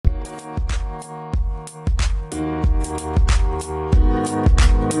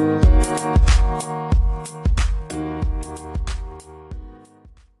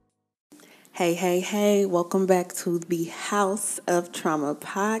Hey, hey, hey, welcome back to the House of Trauma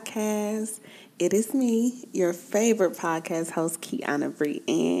podcast. It is me, your favorite podcast host, Kiana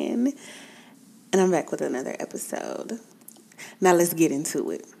Brienne, and I'm back with another episode. Now let's get into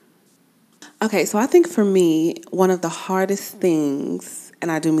it. Okay, so I think for me, one of the hardest things,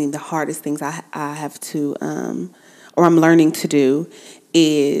 and I do mean the hardest things I have to, or I'm learning to do,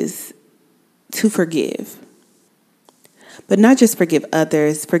 is to forgive. But not just forgive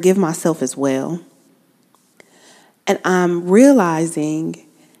others, forgive myself as well. And I'm realizing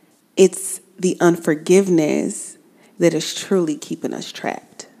it's the unforgiveness that is truly keeping us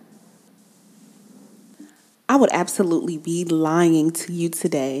trapped. I would absolutely be lying to you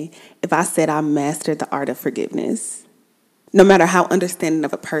today if I said I mastered the art of forgiveness. No matter how understanding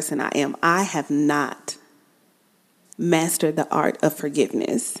of a person I am, I have not mastered the art of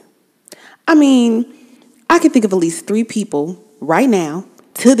forgiveness. I mean, I can think of at least 3 people right now,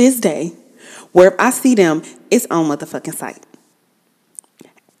 to this day, where if I see them, it's on motherfucking sight.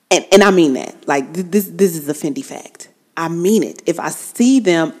 And I mean that. Like, this is a Fendi fact. I mean it. If I see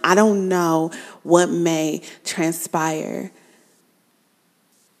them, I don't know what may transpire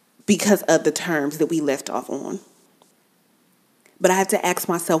because of the terms that we left off on. But I have to ask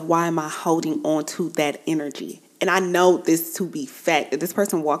myself, why am I holding on to that energy? And I know this to be fact. If this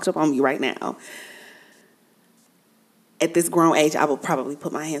person walked up on me right now, at this grown age, I will probably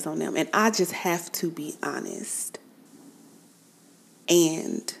put my hands on them. And I just have to be honest.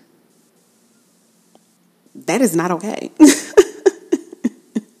 And that is not okay.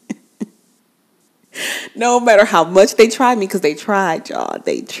 No matter how much they tried me, because they tried, y'all.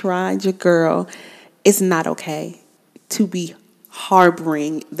 They tried your girl. It's not okay to be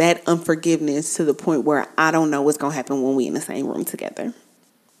harboring that unforgiveness to the point where I don't know what's going to happen when we in the same room together.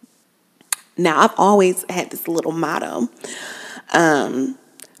 Now, I've always had this little motto,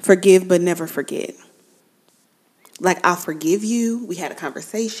 forgive but never forget. Like, I'll forgive you. We had a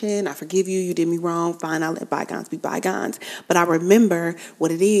conversation. I forgive you. You did me wrong. Fine, I'll let bygones be bygones. But I remember what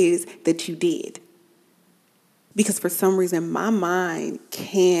it is that you did. Because for some reason, my mind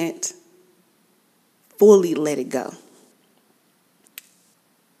can't fully let it go.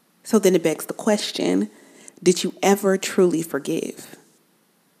 So then it begs the question, did you ever truly forgive?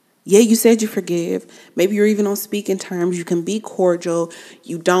 Yeah, you said you forgive. Maybe you're even on speaking terms. You can be cordial.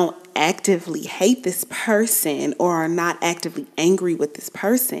 You don't actively hate this person or are not actively angry with this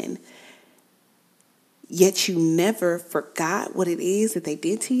person. Yet you never forgot what it is that they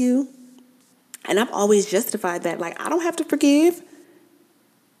did to you. And I've always justified that. Like, I don't have to forgive.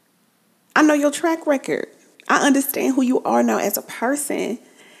 I know your track record. I understand who you are now as a person.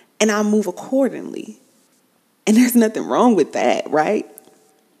 And I'll move accordingly. And there's nothing wrong with that, right?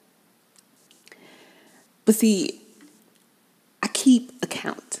 But see, I keep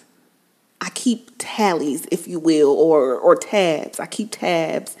account. I keep tallies, if you will, or tabs. I keep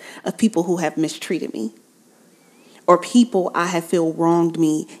tabs of people who have mistreated me. Or people I have feel wronged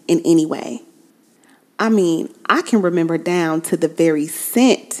me in any way. I mean, I can remember down to the very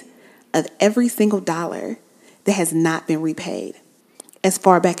cent of every single dollar that has not been repaid. As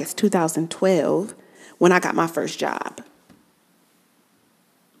far back as 2012, when I got my first job.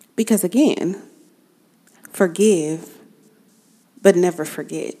 Because again, forgive, but never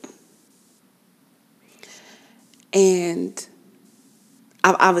forget. And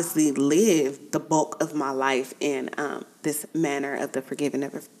I've obviously lived the bulk of my life in this manner of the forgive and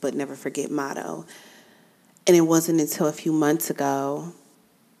never, but never forget motto. And it wasn't until a few months ago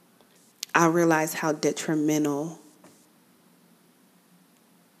I realized how detrimental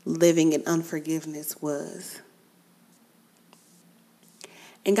living in unforgiveness was.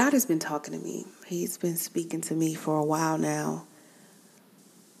 And God has been talking to me. He's been speaking to me for a while now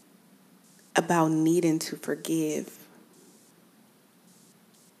about needing to forgive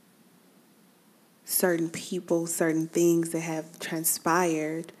certain people, certain things that have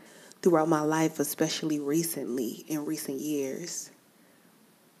transpired throughout my life, especially recently, in recent years.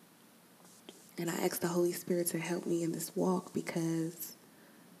 And I asked the Holy Spirit to help me in this walk because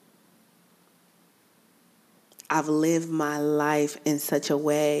I've lived my life in such a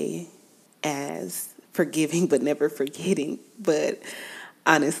way as forgiving but never forgetting, but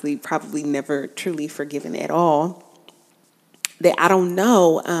honestly probably never truly forgiven at all, that I don't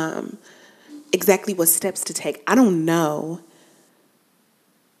know exactly what steps to take. I don't know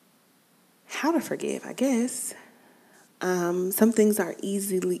how to forgive, I guess. Some things are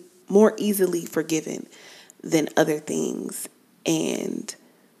more easily forgiven than other things. And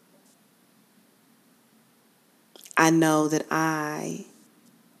I know that I,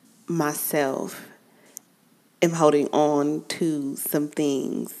 myself, am holding on to some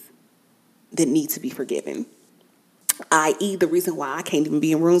things that need to be forgiven. I.e., the reason why I can't even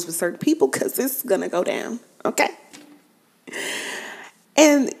be in rooms with certain people, because it's going to go down. Okay?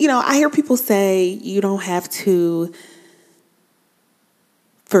 And, I hear people say you don't have to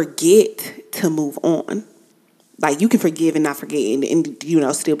forget to move on. Like, you can forgive and not forget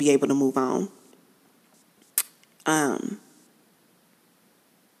and still be able to move on.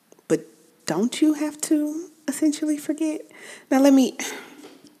 But don't you have to essentially forget? Now,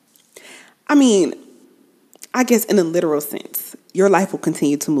 I guess in a literal sense, your life will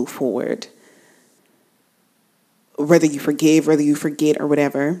continue to move forward. Whether you forgive, whether you forget, or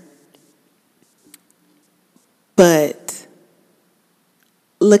whatever. But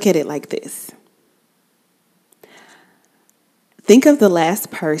look at it like this. Think of the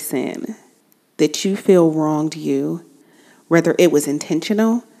last person that you feel wronged you, whether it was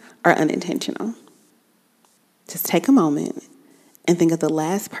intentional or unintentional. Just take a moment and think of the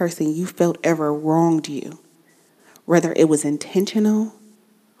last person you felt ever wronged you, whether it was intentional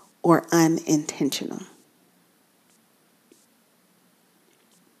or unintentional.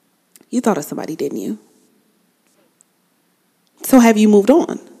 You thought of somebody, didn't you? So have you moved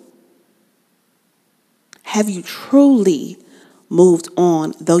on? Have you truly moved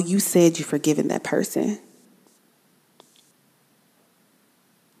on, though you said you've forgiven that person?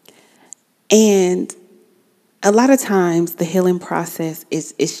 And a lot of times the healing process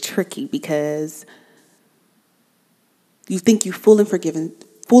is tricky because you think you've fully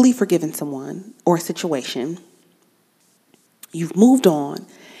forgiven someone or a situation. You've moved on.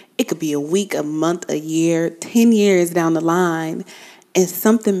 It could be a week, a month, a year, 10 years down the line, and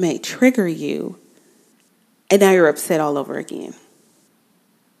something may trigger you, and now you're upset all over again.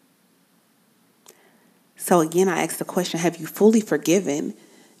 So again, I ask the question, have you fully forgiven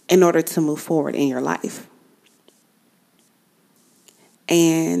in order to move forward in your life?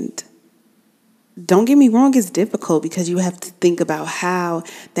 And don't get me wrong, it's difficult because you have to think about how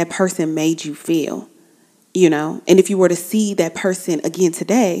that person made you feel. And if you were to see that person again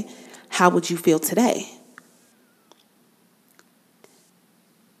today, how would you feel today?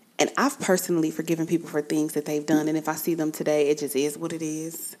 And I've personally forgiven people for things that they've done. And if I see them today, it just is what it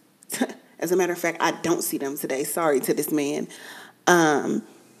is. As a matter of fact, I don't see them today. Sorry to this man.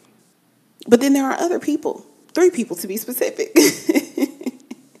 But then there are other people, 3 people to be specific,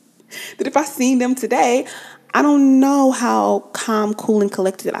 that if I seen them today, I don't know how calm, cool, and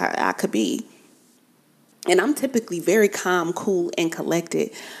collected I could be. And I'm typically very calm, cool, and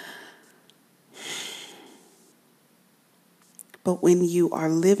collected. But when you are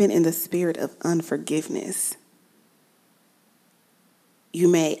living in the spirit of unforgiveness, you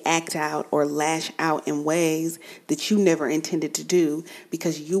may act out or lash out in ways that you never intended to do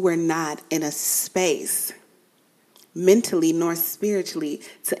because you were not in a space mentally nor spiritually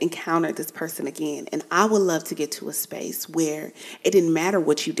to encounter this person again. And I would love to get to a space where it didn't matter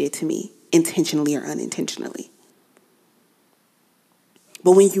what you did to me, intentionally or unintentionally.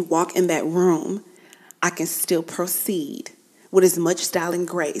 But when you walk in that room, I can still proceed with as much style and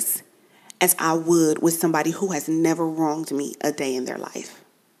grace as I would with somebody who has never wronged me a day in their life.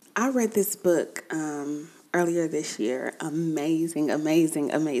 I read this book earlier this year. Amazing,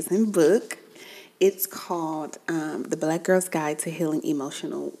 amazing, amazing book. It's called The Black Girl's Guide to Healing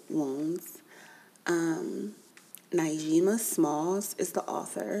Emotional Wounds. Naijima Smalls is the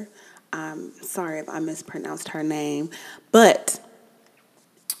author. I'm sorry if I mispronounced her name, but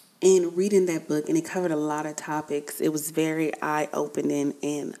in reading that book, and it covered a lot of topics, it was very eye-opening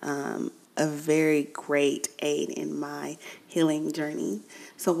and a very great aid in my healing journey.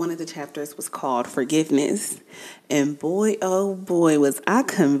 So one of the chapters was called Forgiveness. And boy, oh boy, was I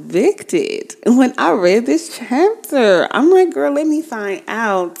convicted when I read this chapter. I'm like, girl, let me find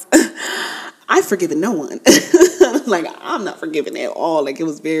out. I've forgiven no one. Like, I'm not forgiving at all. Like, it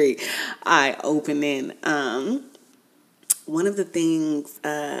was very eye-opening. One of the things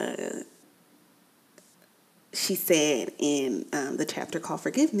she said in the chapter called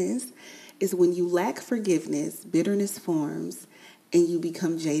Forgiveness is when you lack forgiveness, bitterness forms, and you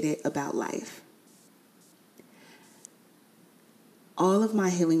become jaded about life. All of my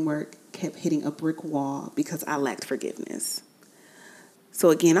healing work kept hitting a brick wall because I lacked forgiveness.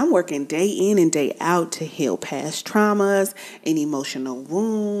 So again, I'm working day in and day out to heal past traumas and emotional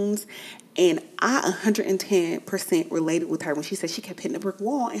wounds. And I 110% related with her when she said she kept hitting a brick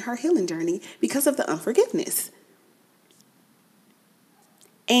wall in her healing journey because of the unforgiveness.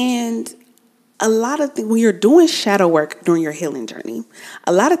 And a lot of things, when you're doing shadow work during your healing journey,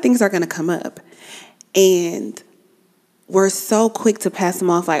 a lot of things are going to come up. And we're so quick to pass them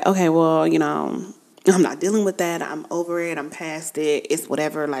off like, okay, well, I'm not dealing with that. I'm over it. I'm past it. It's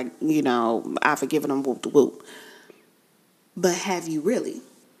whatever. Like, I've forgiven them, whoop de whoop. But have you really?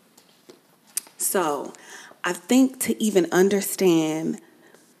 So I think to even understand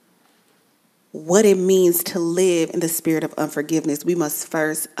what it means to live in the spirit of unforgiveness, we must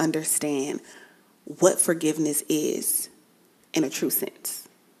first understand what forgiveness is in a true sense.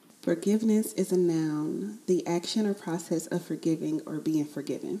 Forgiveness is a noun, the action or process of forgiving or being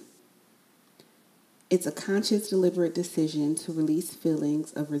forgiven. It's a conscious, deliberate decision to release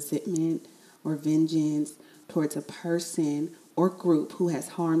feelings of resentment or vengeance towards a person or group who has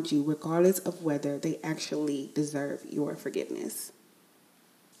harmed you, regardless of whether they actually deserve your forgiveness.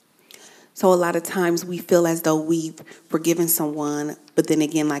 So a lot of times we feel as though we've forgiven someone, but then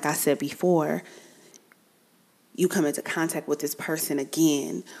again, like I said before, you come into contact with this person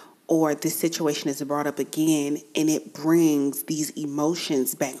again, or this situation is brought up again, and it brings these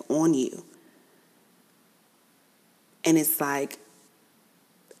emotions back on you. And it's like,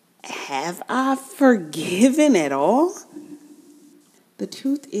 have I forgiven at all? The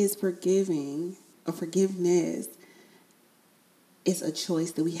truth is forgiving, or forgiveness, is a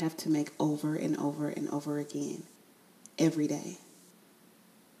choice that we have to make over and over and over again, every day.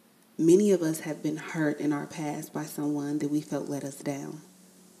 Many of us have been hurt in our past by someone that we felt let us down.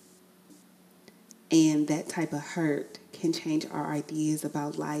 And that type of hurt can change our ideas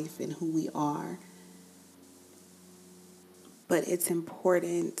about life and who we are. But it's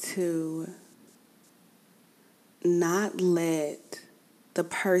important to not let the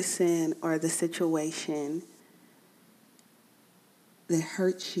person or the situation that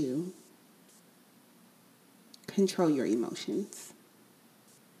hurts you control your emotions.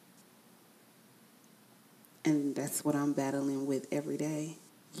 And that's what I'm battling with every day.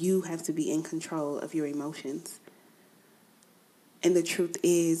 You have to be in control of your emotions. And the truth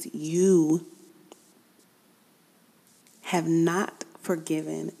is, you have not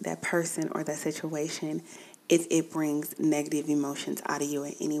forgiven that person or that situation if it brings negative emotions out of you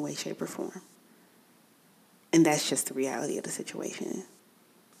in any way, shape, or form. And that's just the reality of the situation.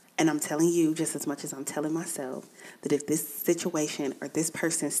 And I'm telling you just as much as I'm telling myself that if this situation or this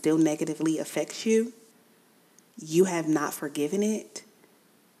person still negatively affects you, you have not forgiven it.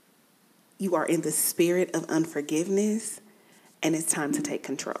 You are in the spirit of unforgiveness, and it's time to take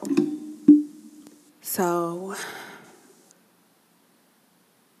control. So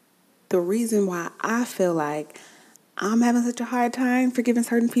the reason why I feel like I'm having such a hard time forgiving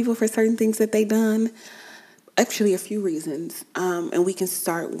certain people for certain things that they done, actually a few reasons. And we can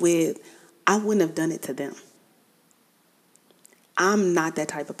start with, I wouldn't have done it to them. I'm not that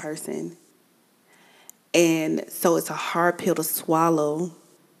type of person. And so it's a hard pill to swallow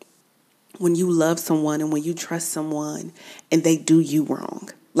when you love someone and when you trust someone and they do you wrong.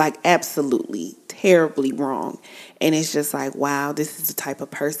 Like absolutely, terribly wrong. And it's just like, wow, this is the type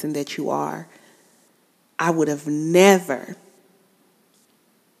of person that you are. I would have never,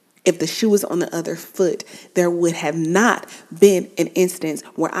 if the shoe was on the other foot, there would have not been an instance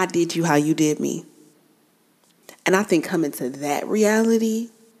where I did you how you did me. And I think coming to that reality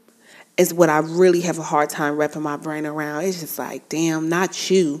is what I really have a hard time wrapping my brain around. It's just like, damn, not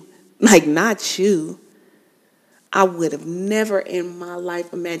you. Like, not you. I would have never in my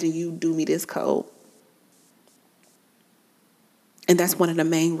life imagined you do me this cold. And that's one of the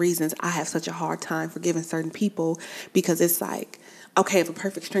main reasons I have such a hard time forgiving certain people, because it's like, okay, if a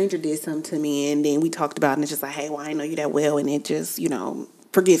perfect stranger did something to me and then we talked about it and it's just like, hey, well, I didn't know you that well and it just,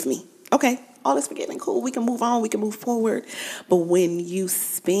 forgive me. Okay, all is forgiven, cool. We can move on, we can move forward. But when you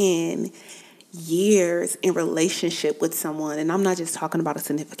spend years in relationship with someone, and I'm not just talking about a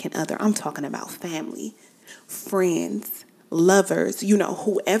significant other, I'm talking about family, friends, lovers,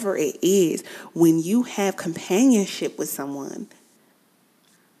 whoever it is, when you have companionship with someone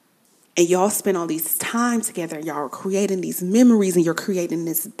and y'all spend all these time together, y'all are creating these memories and you're creating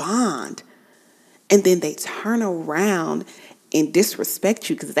this bond, and then they turn around and disrespect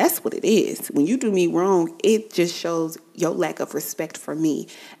you, because that's what it is. When you do me wrong, it just shows your lack of respect for me.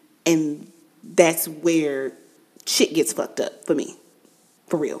 And that's where shit gets fucked up for me.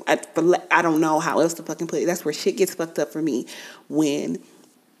 For real. I don't know how else to fucking put it. That's where shit gets fucked up for me, when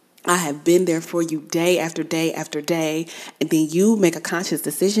I have been there for you day after day after day, and then you make a conscious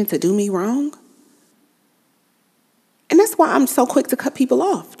decision to do me wrong. And that's why I'm so quick to cut people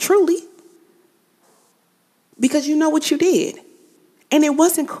off, truly. Because you know what you did. And it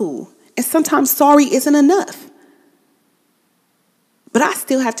wasn't cool. And sometimes sorry isn't enough. But I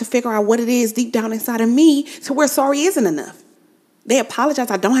still have to figure out what it is deep down inside of me to where sorry isn't enough. They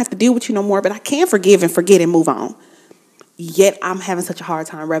apologize. I don't have to deal with you no more, but I can forgive and forget and move on. Yet I'm having such a hard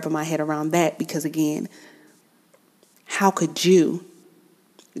time wrapping my head around that because, again, how could you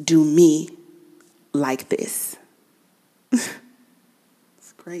do me like this?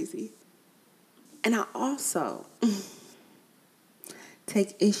 It's crazy. And I also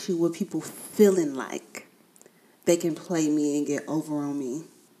take issue with people feeling like they can play me and get over on me.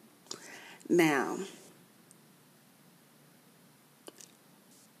 Now,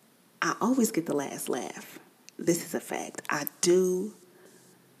 I always get the last laugh. This is a fact. I do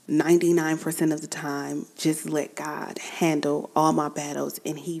 99% of the time just let God handle all my battles,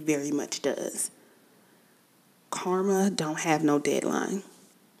 and he very much does. Karma don't have no deadline.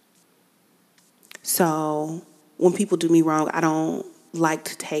 So when people do me wrong, I don't like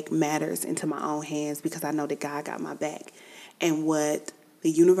to take matters into my own hands because I know that God got my back. And what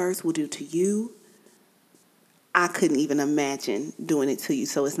the universe will do to you, I couldn't even imagine doing it to you.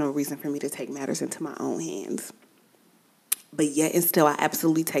 So it's no reason for me to take matters into my own hands. But yet and still, I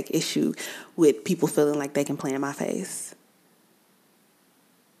absolutely take issue with people feeling like they can play in my face.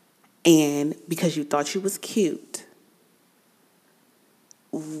 And because you thought you was cute,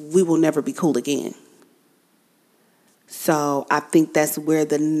 we will never be cool again. So I think that's where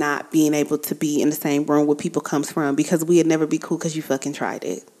the not being able to be in the same room with people comes from, because we'd never be cool because you fucking tried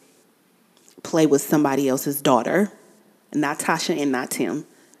it. Play with somebody else's daughter, not Tasha and not Tim.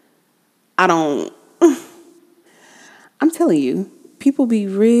 I'm telling you, people be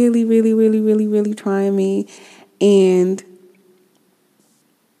really, really, really, really, really trying me. And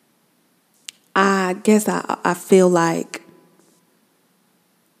I guess I feel like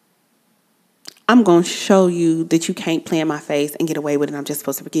I'm going to show you that you can't play in my face and get away with it. I'm just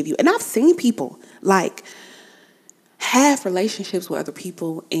supposed to forgive you. And I've seen people like have relationships with other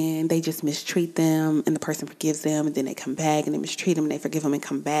people and they just mistreat them and the person forgives them and then they come back and they mistreat them and they forgive them and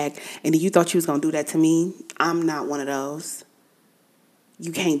come back. And you thought you was going to do that to me? I'm not one of those.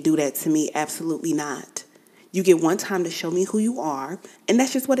 You can't do that to me. Absolutely not. You get one time to show me who you are, and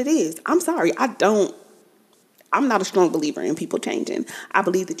that's just what it is. I'm sorry. I'm not a strong believer in people changing. I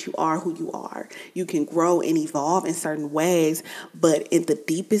believe that you are who you are. You can grow and evolve in certain ways, but in the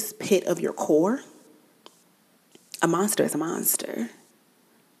deepest pit of your core, a monster is a monster.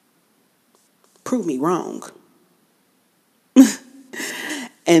 Prove me wrong.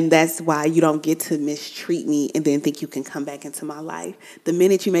 And that's why you don't get to mistreat me and then think you can come back into my life. The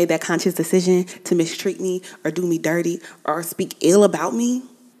minute you made that conscious decision to mistreat me or do me dirty or speak ill about me,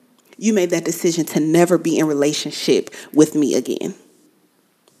 you made that decision to never be in relationship with me again.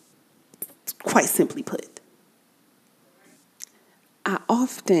 Quite simply put. I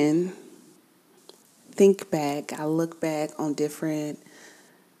often I look back on different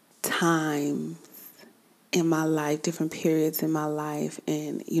times in my life, different periods in my life,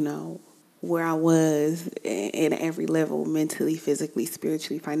 and, where I was in every level, mentally, physically,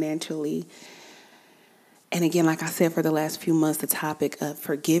 spiritually, financially. And again, like I said, for the last few months, the topic of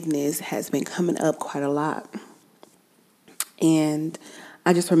forgiveness has been coming up quite a lot. And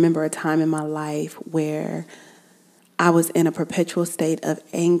I just remember a time in my life where I was in a perpetual state of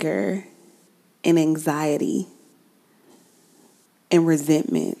anger and anxiety and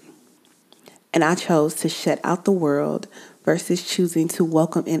resentment. And I chose to shut out the world versus choosing to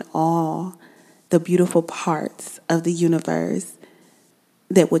welcome in all the beautiful parts of the universe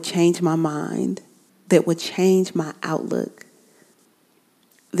that would change my mind, that would change my outlook,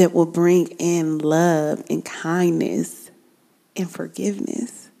 that will bring in love and kindness and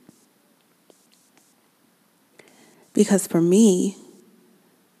forgiveness. Because for me,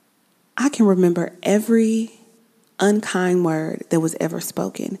 I can remember every unkind word that was ever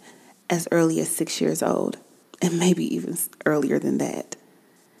spoken as early as 6 years old, and maybe even earlier than that.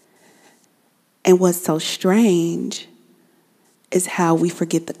 And what's so strange is how we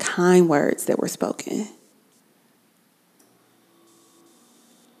forget the kind words that were spoken.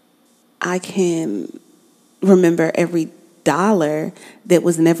 I can remember every dollar that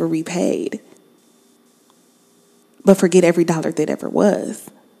was never repaid, but forget every dollar that ever was.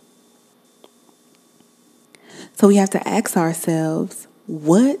 So we have to ask ourselves,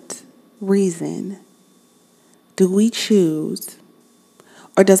 what reason do we choose,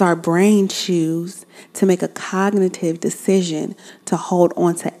 or does our brain choose, to make a cognitive decision to hold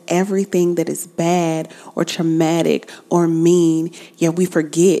on to everything that is bad or traumatic or mean, yet we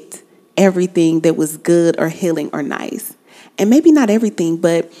forget everything that was good or healing or nice? And maybe not everything,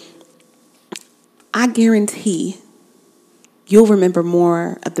 but I guarantee you'll remember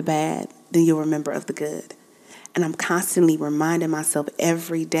more of the bad than you'll remember of the good. And I'm constantly reminding myself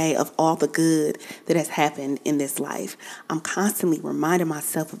every day of all the good that has happened in this life. I'm constantly reminding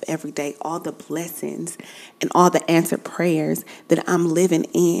myself of every day all the blessings and all the answered prayers that I'm living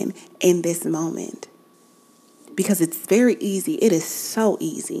in this moment. Because it's very easy. It is so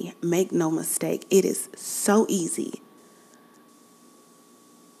easy. Make no mistake. It is so easy,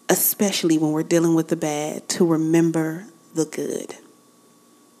 especially when we're dealing with the bad, to remember the good.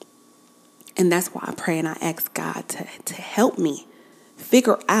 And that's why I pray and I ask God to help me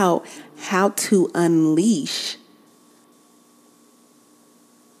figure out how to unleash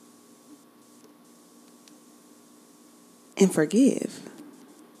and forgive.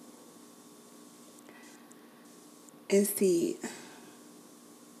 And see,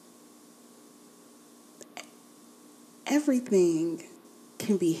 everything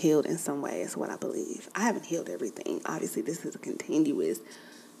can be healed in some way, is what I believe. I haven't healed everything. Obviously, this is a continuous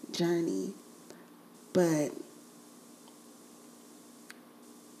journey. But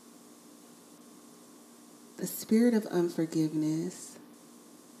the spirit of unforgiveness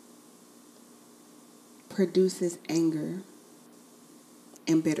produces anger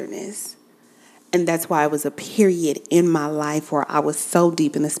and bitterness. And that's why it was a period in my life where I was so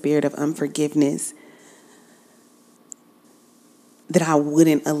deep in the spirit of unforgiveness that I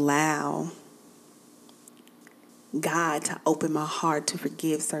wouldn't allow God to open my heart to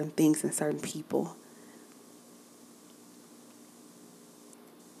forgive certain things and certain people.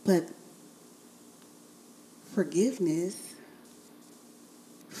 But forgiveness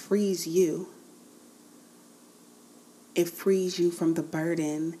frees you. It frees you from the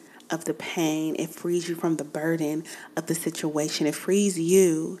burden of the pain. It frees you from the burden of the situation. It frees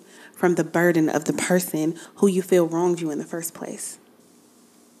you from the burden of the person who you feel wronged you in the first place.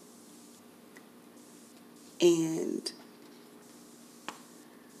 And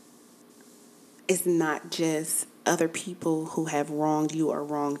it's not just other people who have wronged you or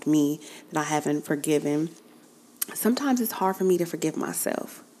wronged me that I haven't forgiven. Sometimes it's hard for me to forgive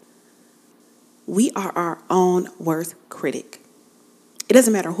myself. We are our own worst critic. It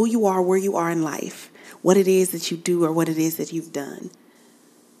doesn't matter who you are, where you are in life, what it is that you do or what it is that you've done.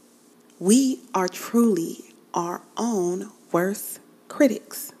 We are truly our own worst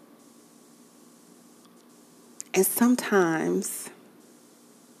critics. And sometimes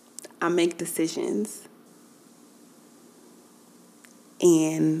I make decisions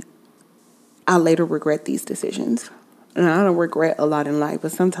and I later regret these decisions. And I don't regret a lot in life,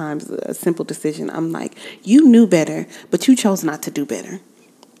 but sometimes a simple decision, I'm like, you knew better, but you chose not to do better.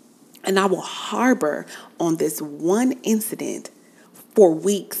 And I will harbor on this one incident for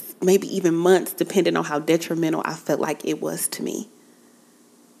weeks, maybe even months, depending on how detrimental I felt like it was to me.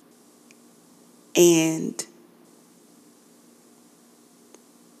 And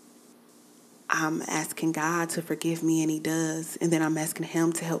I'm asking God to forgive me, and He does. And then I'm asking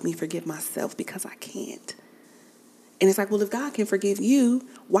Him to help me forgive myself because I can't. And it's like, well, if God can forgive you,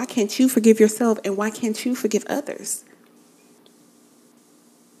 why can't you forgive yourself? And why can't you forgive others?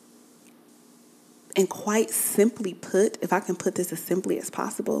 And quite simply put, if I can put this as simply as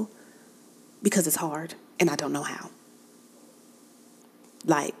possible, because it's hard and I don't know how.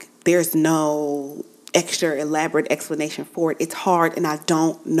 Like, there's no extra elaborate explanation for it. It's hard and I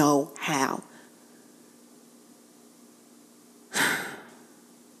don't know how.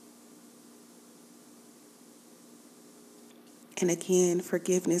 And again,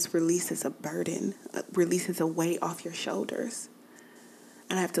 forgiveness releases a burden, releases a weight off your shoulders.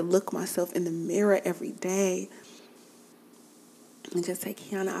 And I have to look myself in the mirror every day and just say,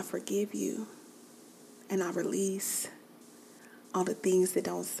 Kiana, I forgive you. And I release all the things that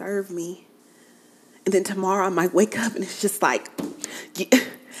don't serve me. And then tomorrow I might wake up and it's just like,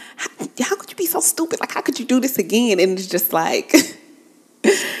 how could you be so stupid? Like, how could you do this again? And it's just like,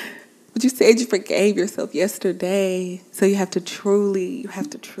 but you said you forgave yourself yesterday. So you have to truly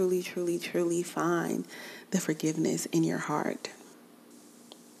find the forgiveness in your heart.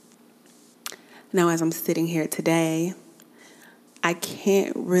 Now, as I'm sitting here today, I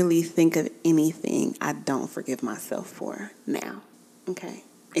can't really think of anything I don't forgive myself for now. Okay?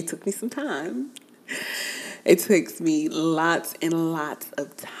 It took me some time. It takes me lots and lots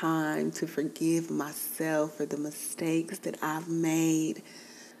of time to forgive myself for the mistakes that I've made.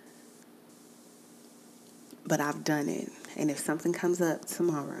 But I've done it. And if something comes up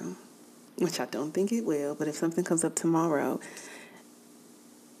tomorrow, which I don't think it will, but if something comes up tomorrow,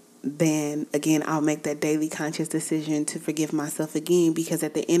 then again, I'll make that daily conscious decision to forgive myself again, because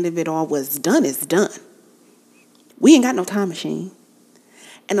at the end of it all, what's done is done. We ain't got no time machine.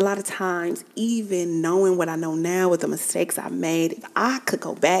 And a lot of times, even knowing what I know now with the mistakes I've made, if I could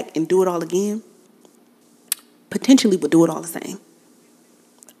go back and do it all again, potentially would do it all the same.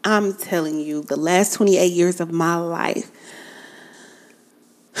 I'm telling you, the last 28 years of my life,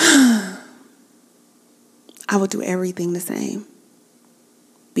 I would do everything the same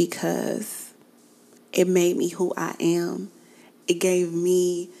because it made me who I am. It gave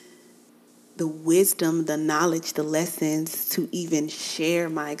me the wisdom, the knowledge, the lessons to even share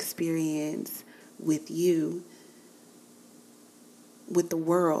my experience with you, with the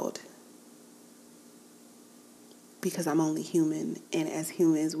world. Because I'm only human, and as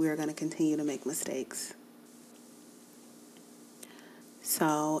humans, we're going to continue to make mistakes.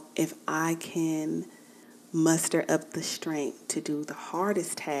 So if I can muster up the strength to do the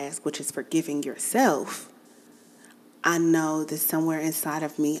hardest task, which is forgiving yourself, I know that somewhere inside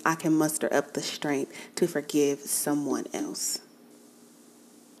of me, I can muster up the strength to forgive someone else.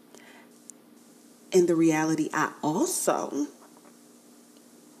 And the reality I also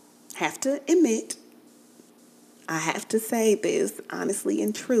have to admit, I have to say this honestly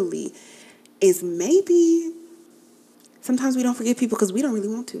and truly, is maybe sometimes we don't forgive people because we don't really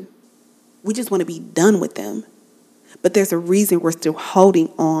want to. We just want to be done with them. But there's a reason we're still holding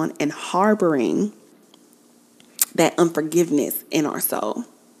on and harboring that unforgiveness in our soul.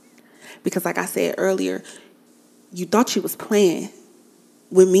 Because like I said earlier, you thought you was playing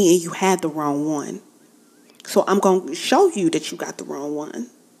with me and you had the wrong one. So I'm going to show you that you got the wrong one.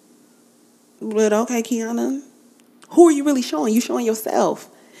 But okay, Kiana, who are you really showing? You showing yourself.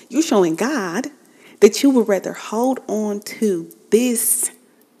 You showing God that you would rather hold on to this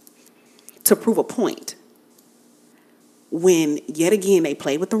to prove a point. When yet again they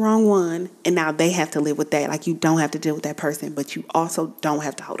played with the wrong one and now they have to live with that. Like you don't have to deal with that person, but you also don't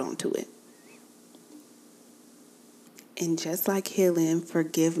have to hold on to it. And just like healing,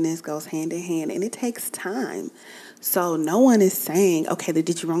 forgiveness goes hand in hand and it takes time. So no one is saying, okay, they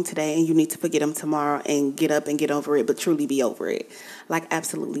did you wrong today and you need to forget them tomorrow and get up and get over it, but truly be over it. Like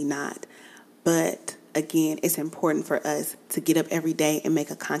absolutely not. But again, it's important for us to get up every day and make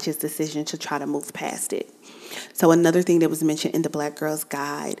a conscious decision to try to move past it. So another thing that was mentioned in the Black Girl's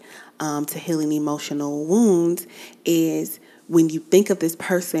Guide to Healing Emotional Wounds is when you think of this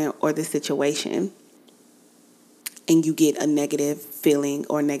person or this situation and you get a negative feeling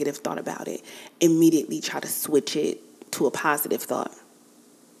or negative thought about it, immediately try to switch it to a positive thought.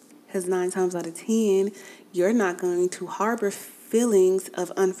 Because 9 times out of 10, you're not going to harbor feelings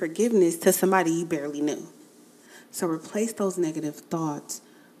of unforgiveness to somebody you barely knew. So replace those negative thoughts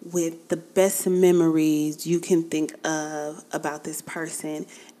with the best memories you can think of about this person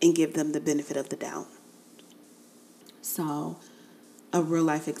and give them the benefit of the doubt. So a real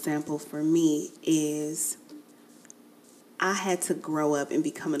life example for me is I had to grow up and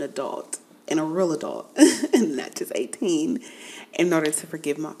become an adult, and a real adult, and not just 18, in order to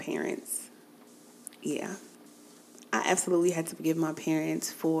forgive my parents. Yeah. I absolutely had to forgive my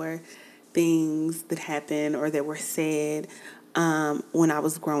parents for things that happened or that were said when I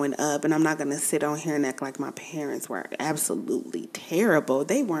was growing up. And I'm not going to sit on here and act like my parents were absolutely terrible.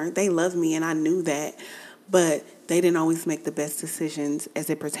 They weren't. They loved me and I knew that. But they didn't always make the best decisions as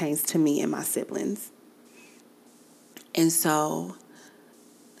it pertains to me and my siblings. And so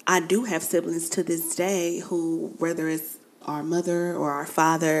I do have siblings to this day who, whether it's our mother or our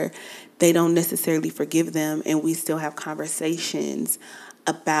father, they don't necessarily forgive them, and we still have conversations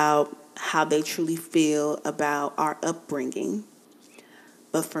about how they truly feel about our upbringing.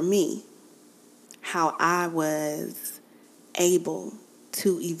 But for me, how I was able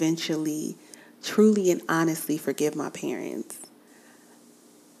to eventually truly and honestly forgive my parents,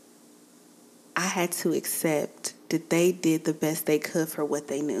 I had to accept that they did the best they could for what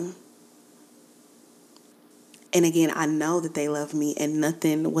they knew. And again, I know that they love me and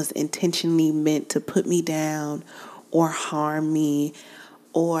nothing was intentionally meant to put me down or harm me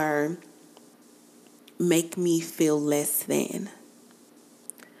or make me feel less than.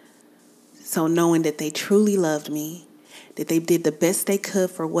 So knowing that they truly loved me, that they did the best they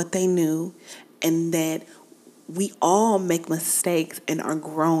could for what they knew, and that we all make mistakes and are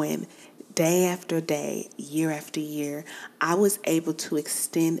growing day after day, year after year, I was able to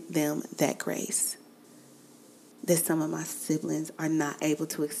extend them that grace that some of my siblings are not able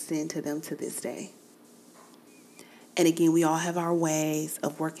to extend to them to this day. And again, we all have our ways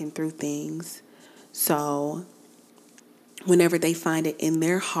of working through things. So whenever they find it in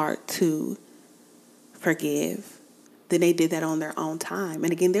their heart to forgive, then they did that on their own time.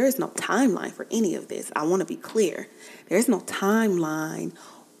 And again, there is no timeline for any of this. I want to be clear. There is no timeline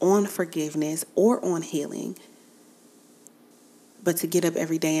on forgiveness or on healing. But to get up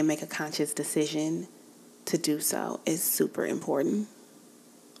every day and make a conscious decision to do so is super important.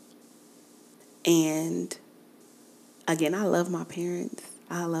 And Again, I love my parents.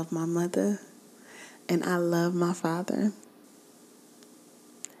 I love my mother. And I love my father.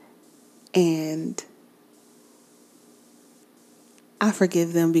 And I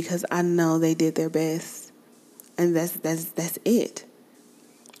forgive them because I know they did their best. And that's it.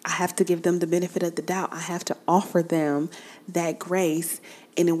 I have to give them the benefit of the doubt. I have to offer them that grace.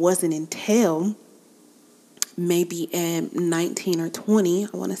 And it wasn't until maybe at 19 or 20,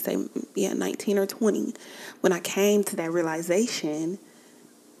 I want to say, 19 or 20, when I came to that realization,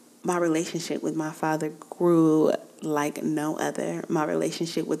 my relationship with my father grew like no other. My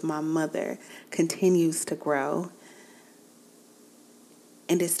relationship with my mother continues to grow.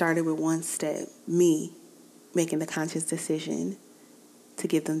 And it started with one step, me making the conscious decision to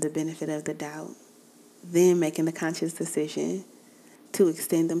give them the benefit of the doubt. Then making the conscious decision to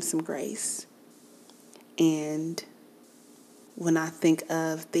extend them some grace. And when I think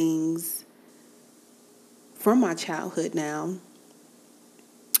of things from my childhood now,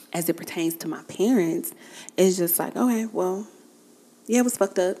 as it pertains to my parents, it's just like, okay, well, yeah, it was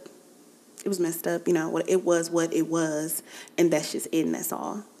fucked up. It was messed up. It was what it was. And that's just it, and that's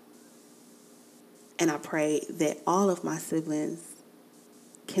all. And I pray that all of my siblings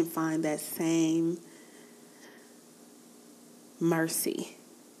can find that same mercy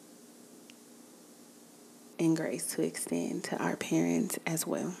and grace to extend to our parents as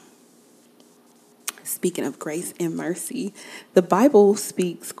well. Speaking of grace and mercy, the Bible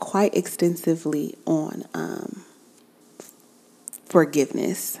speaks quite extensively on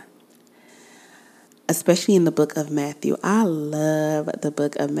forgiveness, especially in the book of Matthew. I love the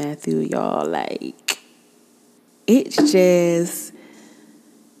book of Matthew, y'all. Like, it's just,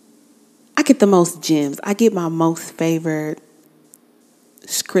 I get the most gems. I get my most favorite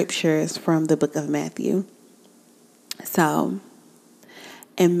scriptures from the book of Matthew. So,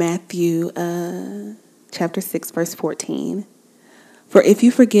 in Matthew chapter 6, verse 14, for if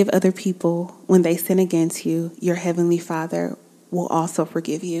you forgive other people when they sin against you, your heavenly Father will also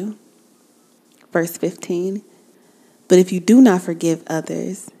forgive you. Verse 15, but if you do not forgive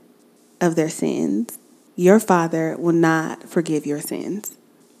others of their sins, your Father will not forgive your sins.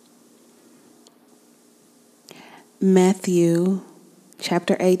 Matthew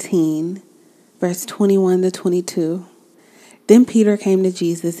chapter 18, verse 21 to 22. Then Peter came to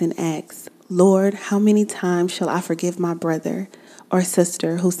Jesus and asked, Lord, how many times shall I forgive my brother or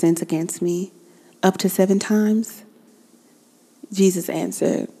sister who sins against me? Up to 7 times? Jesus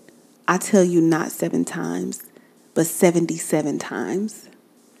answered, I tell you not 7 times, but 77 times.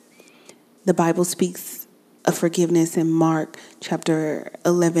 The Bible speaks of forgiveness in Mark chapter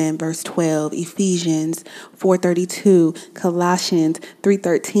 11, verse 12, Ephesians 4:32, Colossians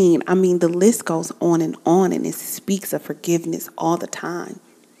 3:13. I mean, the list goes on, and it speaks of forgiveness all the time.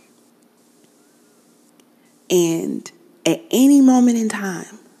 And at any moment in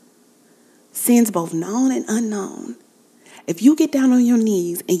time, sins both known and unknown, if you get down on your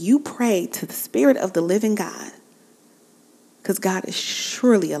knees and you pray to the Spirit of the living God, because God is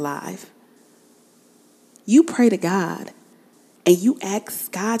surely alive, you pray to God and you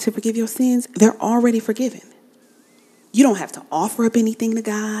ask God to forgive your sins, they're already forgiven. You don't have to offer up anything to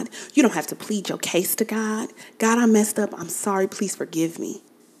God. You don't have to plead your case to God. God, I messed up. I'm sorry. Please forgive me.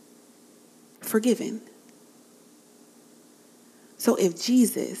 Forgiven. So if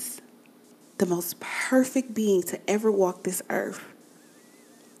Jesus, the most perfect being to ever walk this earth,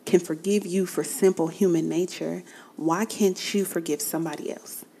 can forgive you for simple human nature, why can't you forgive somebody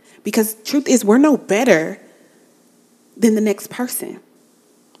else? Because truth is, we're no better than the next person.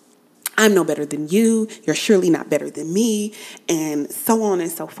 I'm no better than you. You're surely not better than me, and so on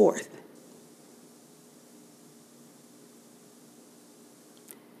and so forth.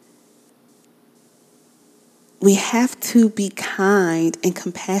 We have to be kind and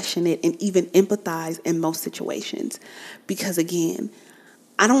compassionate and even empathize in most situations. Because again,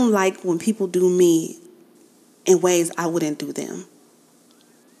 I don't like when people do me in ways I wouldn't do them.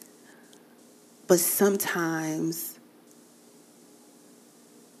 But sometimes,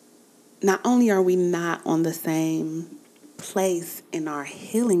 not only are we not on the same place in our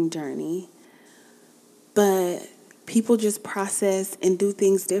healing journey, but people just process and do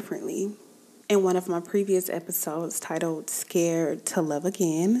things differently. In one of my previous episodes titled Scared to Love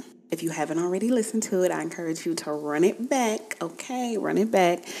Again, if you haven't already listened to it, I encourage you to run it back, okay? Run it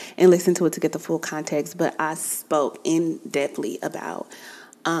back and listen to it to get the full context. But I spoke in-depthly about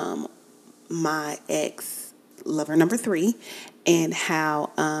my ex, lover number 3, and how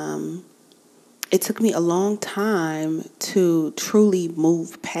it took me a long time to truly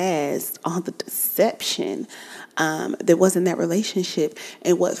move past all the deception that was in that relationship.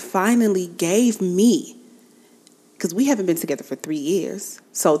 And what finally gave me because we haven't been together for 3 years.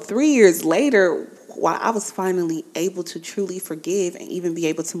 So 3 years later, while I was finally able to truly forgive and even be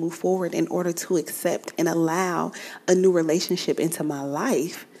able to move forward in order to accept and allow a new relationship into my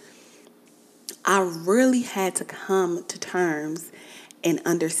life, I really had to come to terms and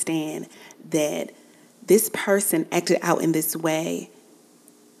understand that this person acted out in this way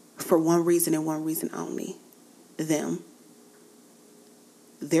for one reason and one reason only: them.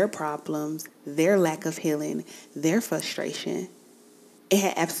 Their problems, their lack of healing, their frustration. It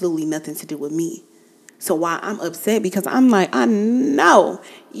had absolutely nothing to do with me. So while I'm upset because I'm like, I know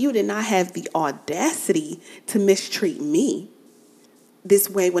you did not have the audacity to mistreat me this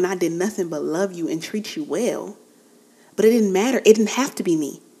way when I did nothing but love you and treat you well. But it didn't matter. It didn't have to be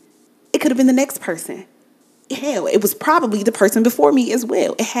me. It could have been the next person. Hell, it was probably the person before me as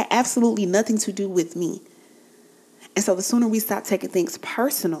well. It had absolutely nothing to do with me. And so the sooner we stop taking things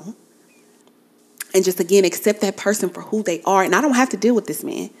personal and just, again, accept that person for who they are. And I don't have to deal with this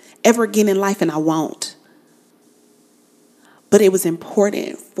man ever again in life, and I won't. But it was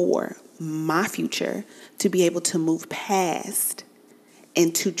important for my future to be able to move past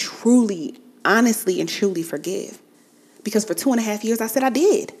and to truly, honestly, and truly forgive. Because for 2.5 years, I said I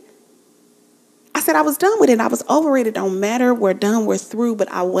did. I said I was done with it. I was over it. It don't matter. We're done. We're through.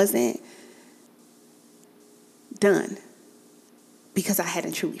 But I wasn't done because I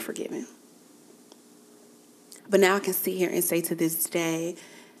hadn't truly forgiven. But now I can sit here and say to this day,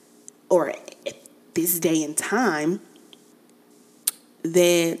 or this day in time,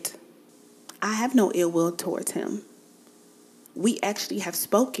 that I have no ill will towards him. We actually have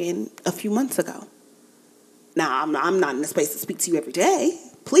spoken a few months ago. Now, I'm not in a space to speak to you every day.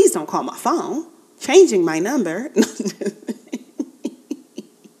 Please don't call my phone. Changing my number.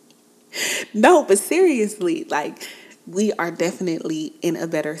 No, but seriously, like, we are definitely in a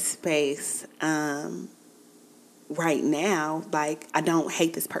better space right now. Like, I don't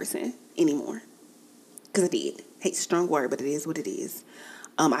hate this person anymore. Because I did. Hate's a strong word, but it is what it is.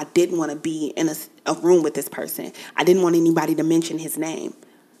 I didn't want to be in a room with this person. I didn't want anybody to mention his name.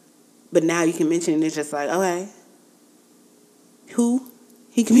 But now you can mention it, and it's just like, okay. Who?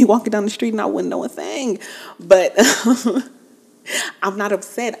 He can be walking down the street and I wouldn't know a thing. But I'm not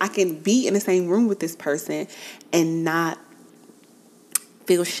upset. I can be in the same room with this person and not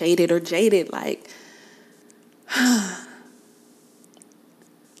feel shaded or jaded. Like,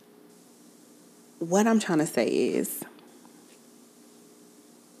 what I'm trying to say is,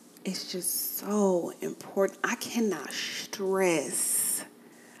 it's just so important. I cannot stress,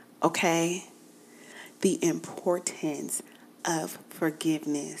 okay, the importance of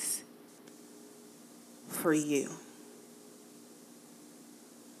forgiveness for you.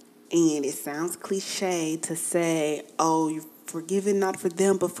 And it sounds cliche to say, oh, you're forgiven not for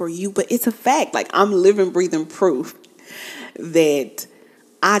them, but for you. But it's a fact. Like, I'm living, breathing proof that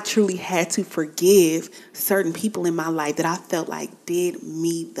I truly had to forgive certain people in my life that I felt like did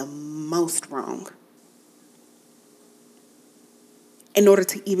me the most wrong in order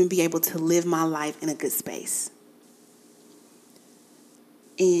to even be able to live my life in a good space.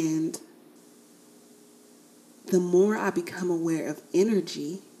 And the more I become aware of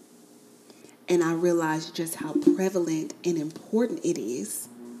energy, and I realize just how prevalent and important it is,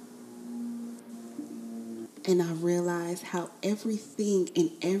 and I realize how everything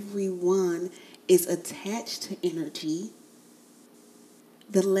and everyone is attached to energy,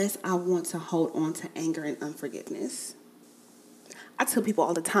 the less I want to hold on to anger and unforgiveness. I tell people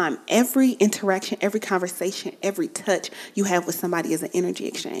all the time, every interaction, every conversation, every touch you have with somebody is an energy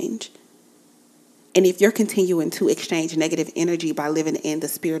exchange. And if you're continuing to exchange negative energy by living in the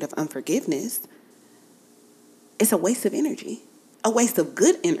spirit of unforgiveness, it's a waste of energy, a waste of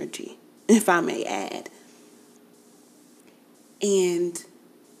good energy, if I may add. And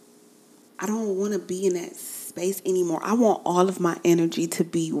I don't want to be in that space anymore. I want all of my energy to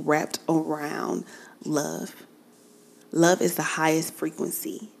be wrapped around love. Love is the highest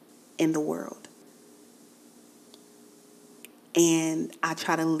frequency in the world. And I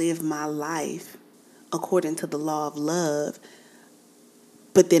try to live my life according to the law of love.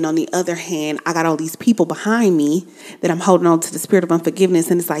 But then on the other hand, I got all these people behind me that I'm holding on to the spirit of unforgiveness.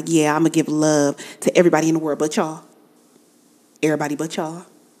 And it's like, yeah, I'm going to give love to everybody in the world but y'all. Everybody but y'all.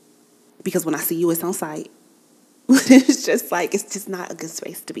 Because when I see you, it's on sight. It's just like, it's just not a good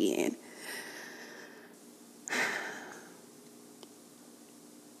space to be in.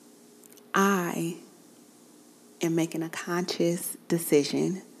 I am making a conscious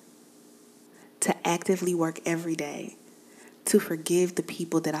decision to actively work every day to forgive the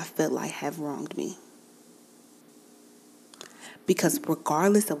people that I felt like have wronged me. Because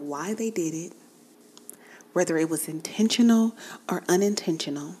regardless of why they did it, whether it was intentional or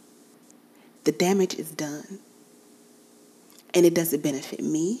unintentional, the damage is done. And it doesn't benefit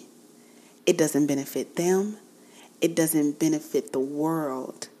me. It doesn't benefit them. It doesn't benefit the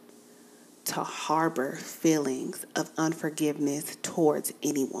world to harbor feelings of unforgiveness towards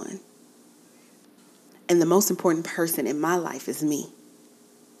anyone. And the most important person in my life is me.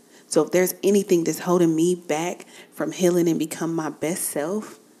 So if there's anything that's holding me back from healing and become my best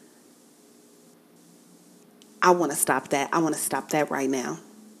self, I want to stop that. I want to stop that right now.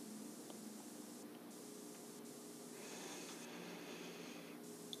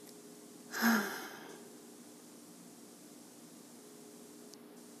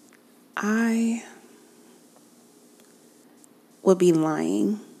 I would be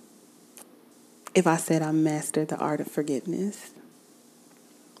lying if I said I mastered the art of forgiveness.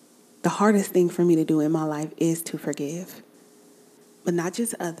 The hardest thing for me to do in my life is to forgive, but not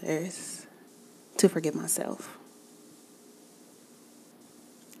just others, to forgive myself.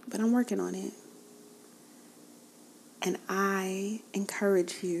 But I'm working on it. And I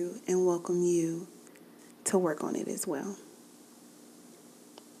encourage you and welcome you to work on it as well.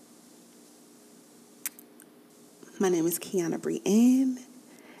 My name is Kiana Brienne,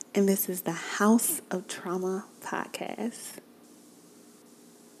 and this is the House of Trauma podcast.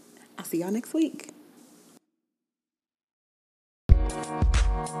 I'll see y'all next week.